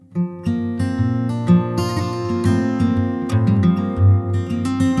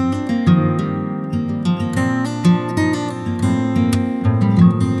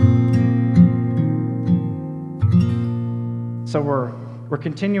so we're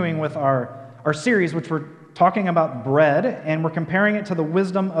continuing with our series, which we're talking about bread, and we're comparing it to the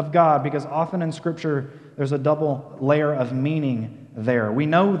wisdom of God, because often in Scripture there's a double layer of meaning there. We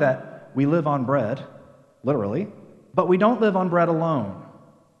know that we live on bread, literally, but we don't live on bread alone.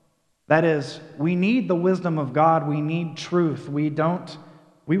 That is, we need the wisdom of God. We need truth. We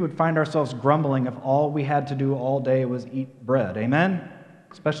would find ourselves grumbling if all we had to do all day was eat bread. Amen?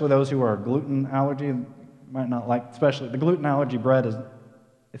 Especially those who are gluten allergy might not like, especially the gluten allergy bread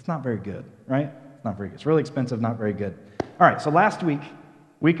it's not very good, right? It's not very good. It's really expensive, not very good. All right, so last week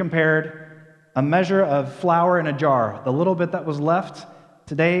we compared a measure of flour in a jar, the little bit that was left.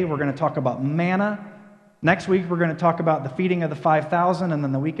 Today we're going to talk about manna. Next week we're going to talk about the feeding of the 5,000, and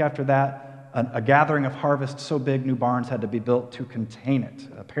then the week after that, a gathering of harvest so big new barns had to be built to contain it,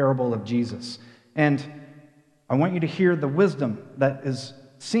 a parable of Jesus. And I want you to hear the wisdom that is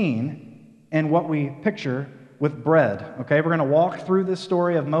seen in what we picture with bread. Okay, we're going to walk through this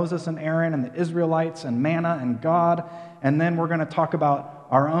story of Moses and Aaron and the Israelites and manna and God, and then we're going to talk about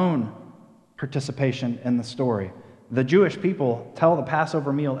our own participation in the story. The Jewish people tell the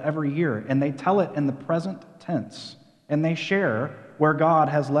Passover meal every year, and they tell it in the present tense, and they share where God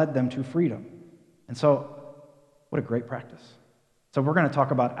has led them to freedom. And so, what a great practice. So we're going to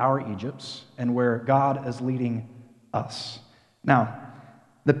talk about our Egypts and where God is leading us. Now,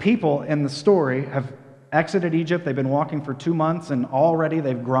 the people in the story have exited Egypt. They've been walking for 2 months, and already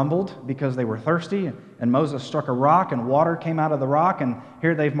they've grumbled because they were thirsty, and Moses struck a rock, and water came out of the rock, and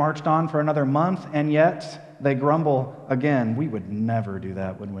here they've marched on for another month, and yet they grumble again. We would never do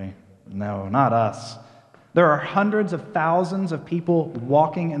that, would we? No, not us. There are hundreds of thousands of people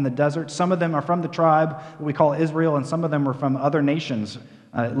walking in the desert. Some of them are from the tribe that we call Israel, and some of them are from other nations.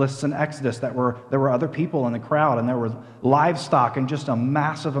 It lists in Exodus that there were other people in the crowd, and there was livestock and just a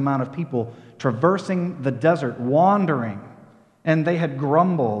massive amount of people traversing the desert, wandering. And they had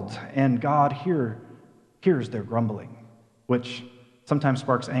grumbled, and God hears their grumbling, which sometimes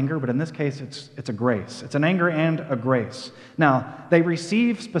sparks anger, but in this case, it's a grace. It's an anger and a grace. Now, they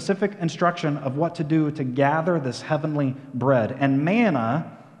receive specific instruction of what to do to gather this heavenly bread. And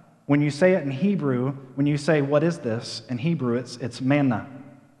manna, when you say it in Hebrew, when you say, what is this? In Hebrew, it's manna.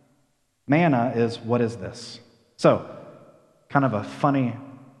 Manna is, what is this? So, kind of a funny,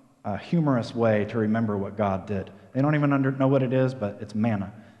 humorous way to remember what God did. They don't even know what it is, but it's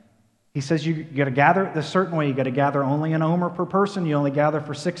manna. He says you got to gather it this certain way. You got to gather only an omer per person. You only gather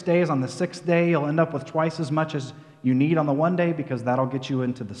for 6 days. On the 6th day, you'll end up with twice as much as you need on the one day, because that'll get you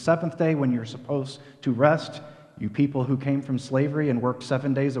into the 7th day when you're supposed to rest. You people who came from slavery and worked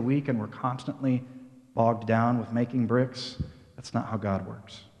 7 days a week and were constantly bogged down with making bricks, that's not how God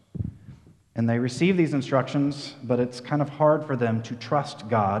works. And they receive these instructions, but it's kind of hard for them to trust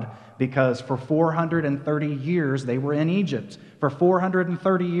God, because for 430 years they were in Egypt. For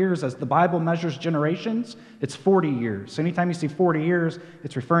 430 years, as the Bible measures generations, it's 40 years. So anytime you see 40 years,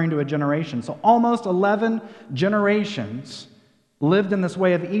 it's referring to a generation. So almost 11 generations lived in this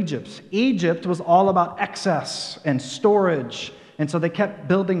way of Egypt. Egypt was all about excess and storage. And so they kept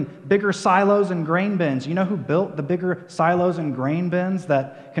building bigger silos and grain bins. You know who built the bigger silos and grain bins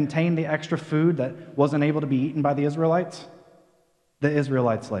that contained the extra food that wasn't able to be eaten by the Israelites? The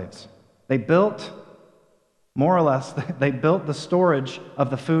Israelite slaves. They built, more or less, they built the storage of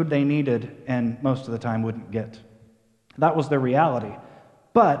the food they needed and most of the time wouldn't get. That was their reality.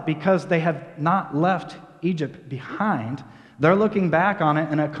 But because they have not left Egypt behind, they're looking back on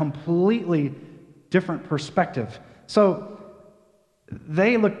it in a completely different perspective. So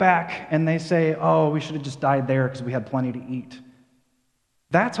they look back and they say, oh, we should have just died there because we had plenty to eat.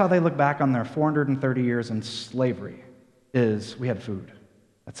 That's how they look back on their 430 years in slavery, is we had food.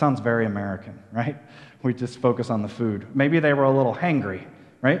 That sounds very American, right? We just focus on the food. Maybe they were a little hangry,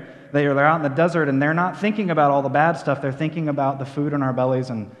 right? They're out in the desert and they're not thinking about all the bad stuff. They're thinking about the food in our bellies.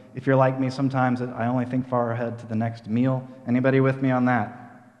 And if you're like me, sometimes I only think far ahead to the next meal. Anybody with me on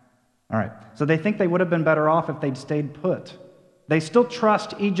that? All right. So they think they would have been better off if they'd stayed put. They still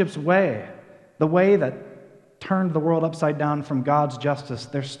trust Egypt's way, the way that turned the world upside down from God's justice.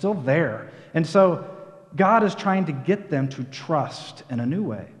 They're still there. And so God is trying to get them to trust in a new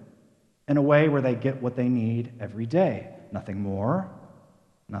way, in a way where they get what they need every day. Nothing more,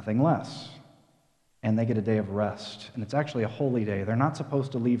 nothing less. And they get a day of rest. And it's actually a holy day. They're not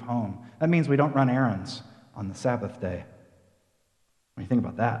supposed to leave home. That means we don't run errands on the Sabbath day. When you think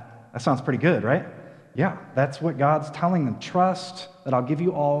about that, that sounds pretty good, right? Yeah, that's what God's telling them. Trust that I'll give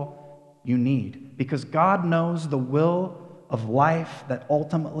you all you need. Because God knows the will of life that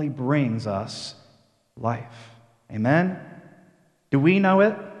ultimately brings us life. Amen? Do we know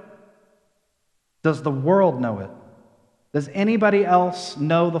it? Does the world know it? Does anybody else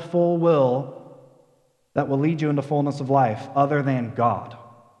know the full will that will lead you into fullness of life other than God?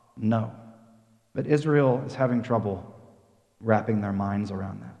 No. But Israel is having trouble wrapping their minds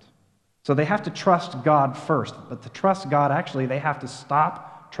around that. So they have to trust God first. But to trust God, actually, they have to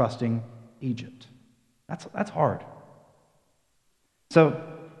stop trusting Egypt. That's hard. So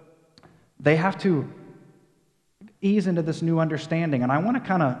they have to ease into this new understanding. And I want to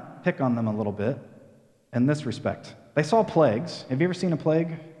kind of pick on them a little bit in this respect. They saw plagues. Have you ever seen a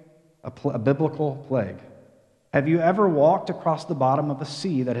plague? A biblical plague. Have you ever walked across the bottom of a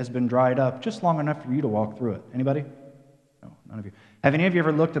sea that has been dried up just long enough for you to walk through it? Anybody? No, none of you. Have any of you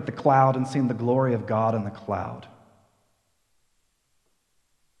ever looked at the cloud and seen the glory of God in the cloud?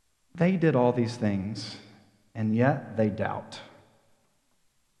 They did all these things, and yet they doubt.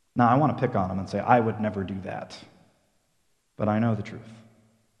 Now, I want to pick on them and say, I would never do that. But I know the truth.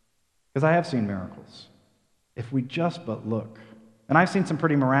 Because I have seen miracles. If we just but look. And I've seen some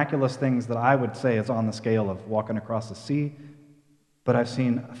pretty miraculous things that I would say is on the scale of walking across the sea, but I've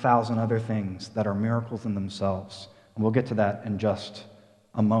seen 1,000 other things that are miracles in themselves. And we'll get to that in just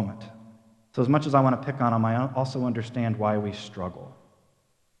a moment. So as much as I want to pick on them, I also understand why we struggle.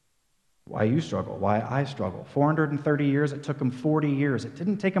 Why you struggle, why I struggle. 430 years, it took them 40 years. It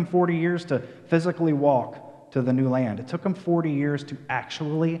didn't take them 40 years to physically walk to the new land. It took them 40 years to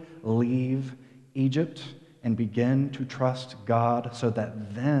actually leave Egypt and begin to trust God so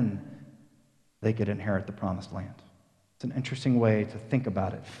that then they could inherit the promised land. It's an interesting way to think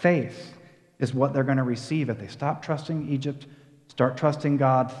about it. Faith is what they're going to receive if they stop trusting Egypt, start trusting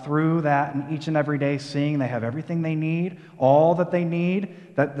God through that, and each and every day seeing they have everything they need, all that they need,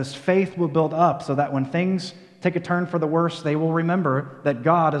 that this faith will build up so that when things take a turn for the worse, they will remember that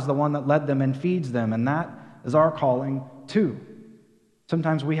God is the one that led them and feeds them, and that is our calling too.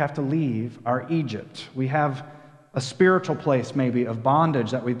 Sometimes we have to leave our Egypt. We have a spiritual place maybe of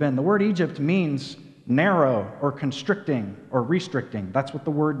bondage that we've been. The word Egypt means narrow or constricting or restricting. That's what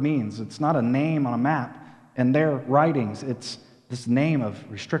the word means. It's not a name on a map in their writings. It's this name of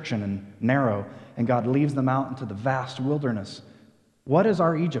restriction and narrow, and God leaves them out into the vast wilderness. What is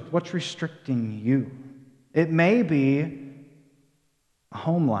our Egypt? What's restricting you? It may be a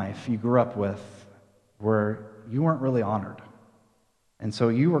home life you grew up with where you weren't really honored. And so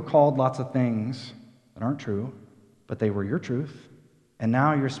you were called lots of things that aren't true, but they were your truth. And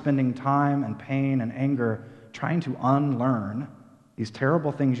now you're spending time and pain and anger trying to unlearn these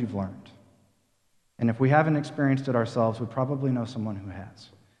terrible things you've learned. And if we haven't experienced it ourselves, we probably know someone who has.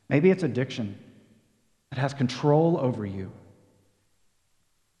 Maybe it's addiction that has control over you.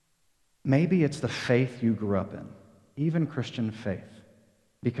 Maybe it's the faith you grew up in, even Christian faith.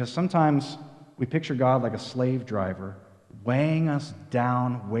 Because sometimes we picture God like a slave driver weighing us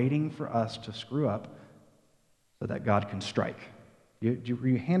down, waiting for us to screw up so that God can strike. Were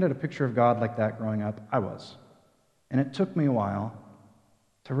you handed a picture of God like that growing up? I was. And it took me a while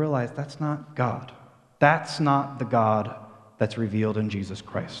to realize that's not God. That's not the God that's revealed in Jesus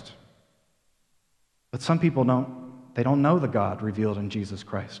Christ. But some people don't know the God revealed in Jesus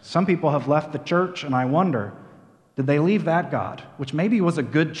Christ. Some people have left the church, and I wonder, did they leave that God? Which maybe was a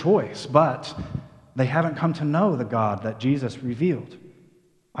good choice, but they haven't come to know the God that Jesus revealed.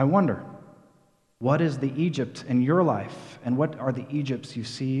 I wonder, what is the Egypt in your life, and what are the Egypts you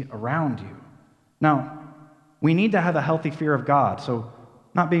see around you? Now, we need to have a healthy fear of God, so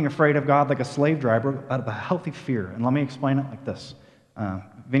not being afraid of God like a slave driver, but a healthy fear. And let me explain it like this. Have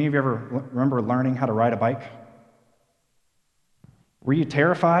any of you ever remember learning how to ride a bike? Were you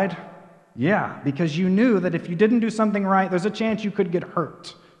terrified? Yeah, because you knew that if you didn't do something right, there's a chance you could get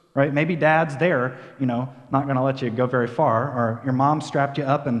hurt, right? Maybe dad's there, not going to let you go very far, or your mom strapped you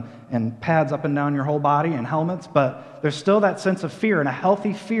up and pads up and down your whole body and helmets, but there's still that sense of fear and a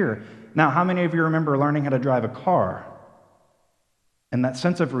healthy fear. Now, how many of you remember learning how to drive a car? And that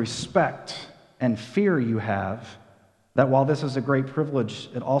sense of respect and fear you have, that while this is a great privilege,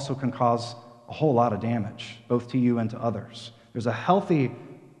 it also can cause a whole lot of damage, both to you and to others. There's a healthy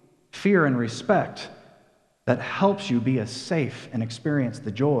fear and respect that helps you be as safe and experience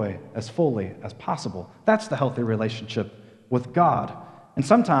the joy as fully as possible. That's the healthy relationship with God. And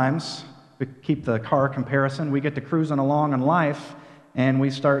sometimes, we keep the car comparison, we get to cruising along in life, and we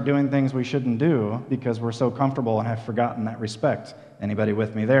start doing things we shouldn't do because we're so comfortable and have forgotten that respect. Anybody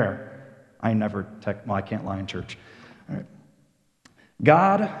with me there? I can't lie in church. All right.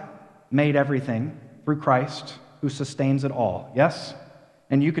 God made everything through Christ, who sustains it all. Yes?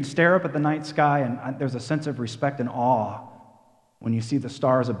 And you could stare up at the night sky, and there's a sense of respect and awe when you see the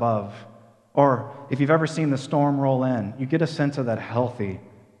stars above. Or if you've ever seen the storm roll in, you get a sense of that healthy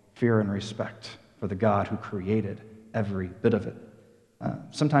fear and respect for the God who created every bit of it.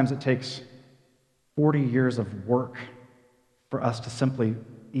 Sometimes it takes 40 years of work for us to simply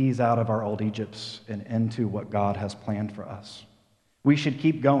ease out of our old Egypts and into what God has planned for us. We should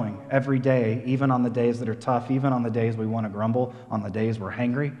keep going every day, even on the days that are tough, even on the days we want to grumble, on the days we're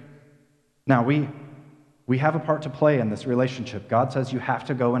hangry. Now, we have a part to play in this relationship. God says you have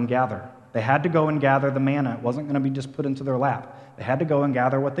to go and gather. They had to go and gather the manna. It wasn't going to be just put into their lap. They had to go and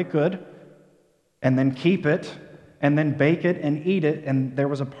gather what they could, and then keep it, and then bake it and eat it, and there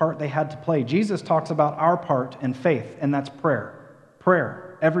was a part they had to play. Jesus talks about our part in faith, and that's prayer.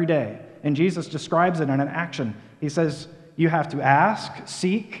 Prayer every day. And Jesus describes it in an action. He says, you have to ask,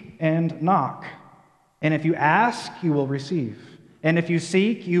 seek, and knock. And if you ask, you will receive. And if you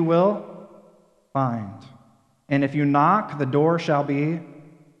seek, you will find. And if you knock, the door shall be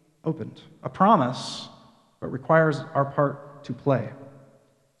opened. A promise, but requires our part to play.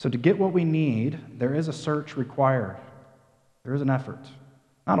 So to get what we need, there is a search required. There is an effort.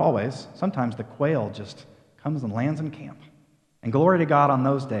 Not always. Sometimes the quail just comes and lands in camp. And glory to God on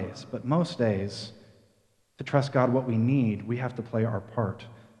those days. But most days, to trust God what we need, we have to play our part.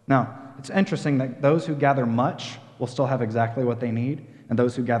 Now, it's interesting that those who gather much will still have exactly what they need, and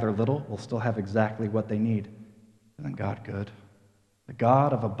those who gather little will still have exactly what they need. Isn't God good? The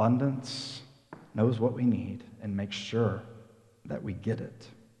God of abundance knows what we need and makes sure that we get it.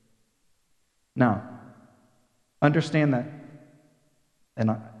 Now, understand that,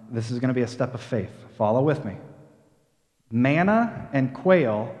 and this is going to be a step of faith. Follow with me. Manna and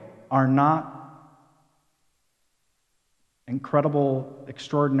quail are not incredible,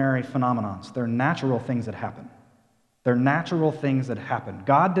 extraordinary phenomenons. They're natural things that happen. They're natural things that happen.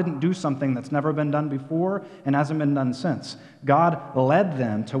 God didn't do something that's never been done before and hasn't been done since. God led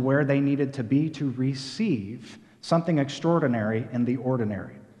them to where they needed to be to receive something extraordinary in the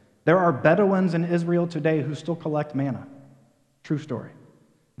ordinary. There are Bedouins in Israel today who still collect manna. True story.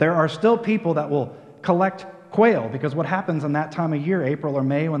 There are still people that will collect quail, because what happens in that time of year, April or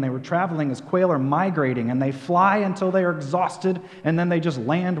May, when they were traveling, is quail are migrating, and they fly until they are exhausted, and then they just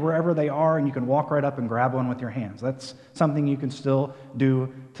land wherever they are, and you can walk right up and grab one with your hands. That's something you can still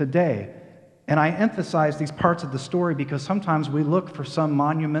do today. And I emphasize these parts of the story because sometimes we look for some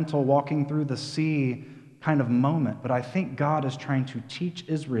monumental walking through the sea kind of moment, but I think God is trying to teach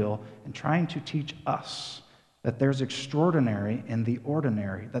Israel and trying to teach us that there's extraordinary in the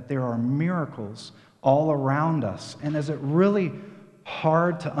ordinary, that there are miracles all around us. And is it really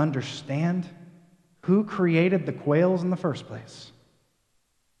hard to understand who created the quails in the first place?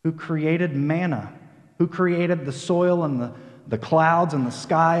 Who created manna? Who created the soil and the clouds and the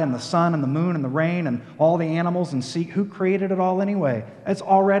sky and the sun and the moon and the rain and all the animals and sea? Who created it all anyway? It's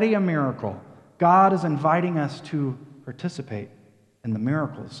already a miracle. God is inviting us to participate in the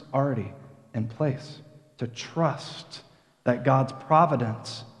miracles already in place, to trust that God's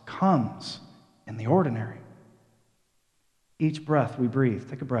providence comes in the ordinary. Each breath we breathe,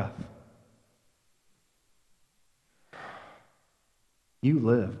 take a breath. You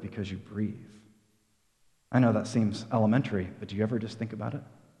live because you breathe. I know that seems elementary, but do you ever just think about it?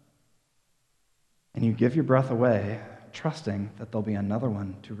 And you give your breath away, trusting that there'll be another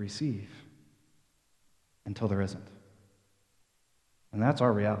one to receive until there isn't. And that's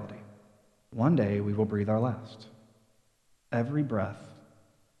our reality. One day we will breathe our last. Every breath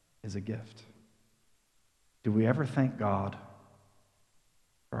is a gift. Do we ever thank God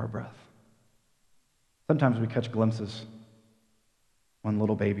for our breath? Sometimes we catch glimpses when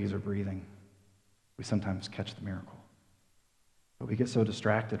little babies are breathing. We sometimes catch the miracle. But we get so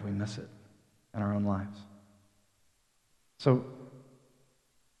distracted we miss it in our own lives. So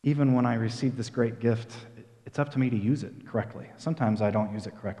even when I receive this great gift, it's up to me to use it correctly. Sometimes I don't use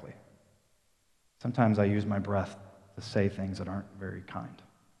it correctly. Sometimes I use my breath to say things that aren't very kind.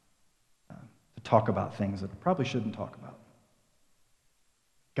 To talk about things that I probably shouldn't talk about.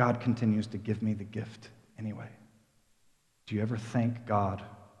 God continues to give me the gift anyway. Do you ever thank God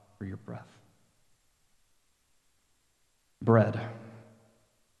for your breath? Bread,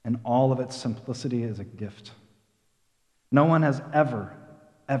 in all of its simplicity, is a gift. No one has ever,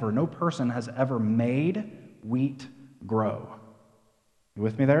 no person has ever made wheat grow. You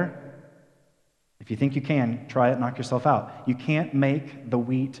with me there? If you think you can, try it, knock yourself out. You can't make the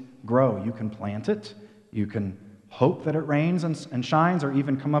wheat grow. You can plant it. You can hope that it rains and shines, or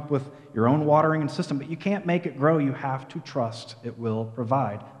even come up with your own watering system, but you can't make it grow. You have to trust it will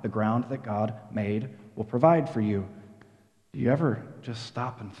provide. The ground that God made will provide for you. Do you ever just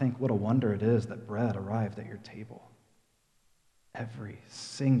stop and think what a wonder it is that bread arrived at your table? Every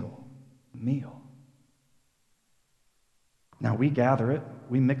single meal. Now, we gather it,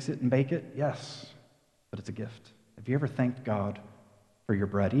 we mix it and bake it, yes, but it's a gift. Have you ever thanked God for your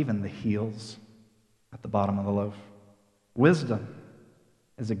bread, even the heels at the bottom of the loaf? Wisdom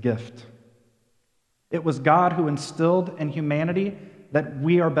is a gift. It was God who instilled in humanity that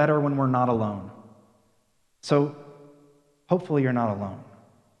we are better when we're not alone. So hopefully you're not alone.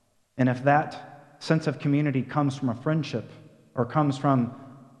 And if that sense of community comes from a friendship, or comes from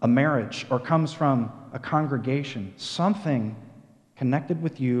a marriage, or comes from a congregation, something connected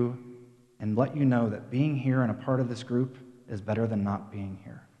with you and let you know that being here and a part of this group is better than not being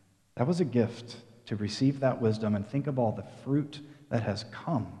here. That was a gift to receive that wisdom and think of all the fruit that has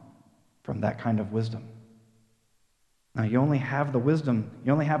come from that kind of wisdom. Now, you only have the wisdom,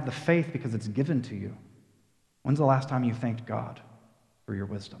 you only have the faith because it's given to you. When's the last time you thanked God for your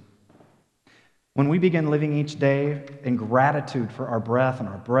wisdom? When we begin living each day in gratitude for our breath and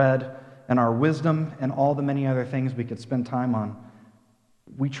our bread and our wisdom and all the many other things we could spend time on,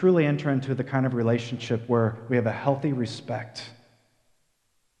 we truly enter into the kind of relationship where we have a healthy respect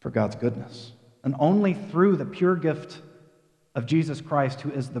for God's goodness. And only through the pure gift of Jesus Christ,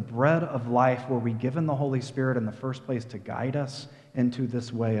 who is the bread of life, were we given the Holy Spirit in the first place to guide us into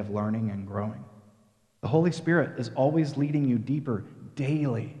this way of learning and growing. The Holy Spirit is always leading you deeper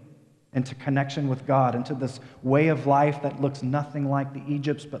daily into connection with God, into this way of life that looks nothing like the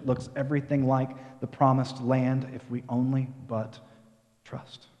Egypts, but looks everything like the promised land if we only but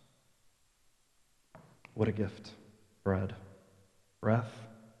trust. What a gift. Bread, breath.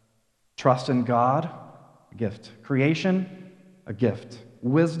 Trust in God, a gift. Creation, a gift.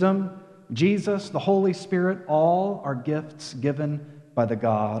 Wisdom, Jesus, the Holy Spirit, all are gifts given by the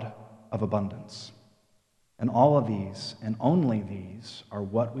God of abundance. And all of these, and only these, are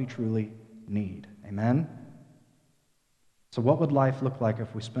what we truly need. Amen? So what would life look like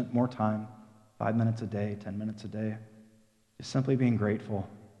if we spent more time, 5 minutes a day, 10 minutes a day, just simply being grateful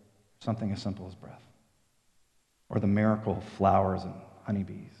for something as simple as breath? Or the miracle of flowers and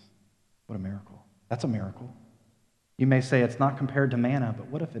honeybees. What a miracle. That's a miracle. You may say it's not compared to manna, but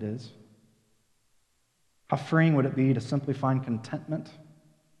what if it is? How freeing would it be to simply find contentment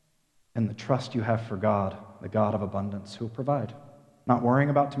in the trust you have for God, the God of abundance, who will provide? Not worrying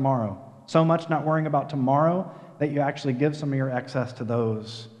about tomorrow. So much not worrying about tomorrow that you actually give some of your excess to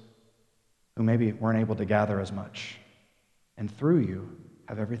those who maybe weren't able to gather as much, and through you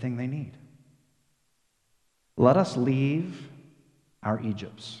have everything they need. Let us leave our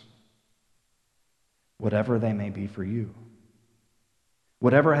Egypts, whatever they may be for you.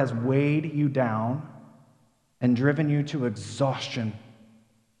 Whatever has weighed you down and driven you to exhaustion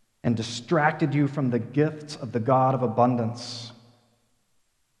and distracted you from the gifts of the God of abundance,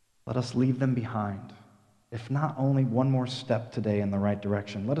 let us leave them behind, if not only one more step today in the right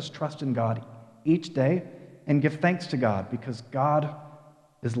direction. Let us trust in God each day and give thanks to God, because God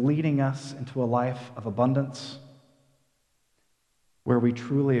is leading us into a life of abundance where we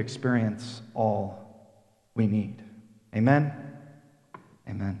truly experience all we need. Amen?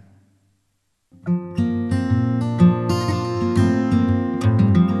 Amen.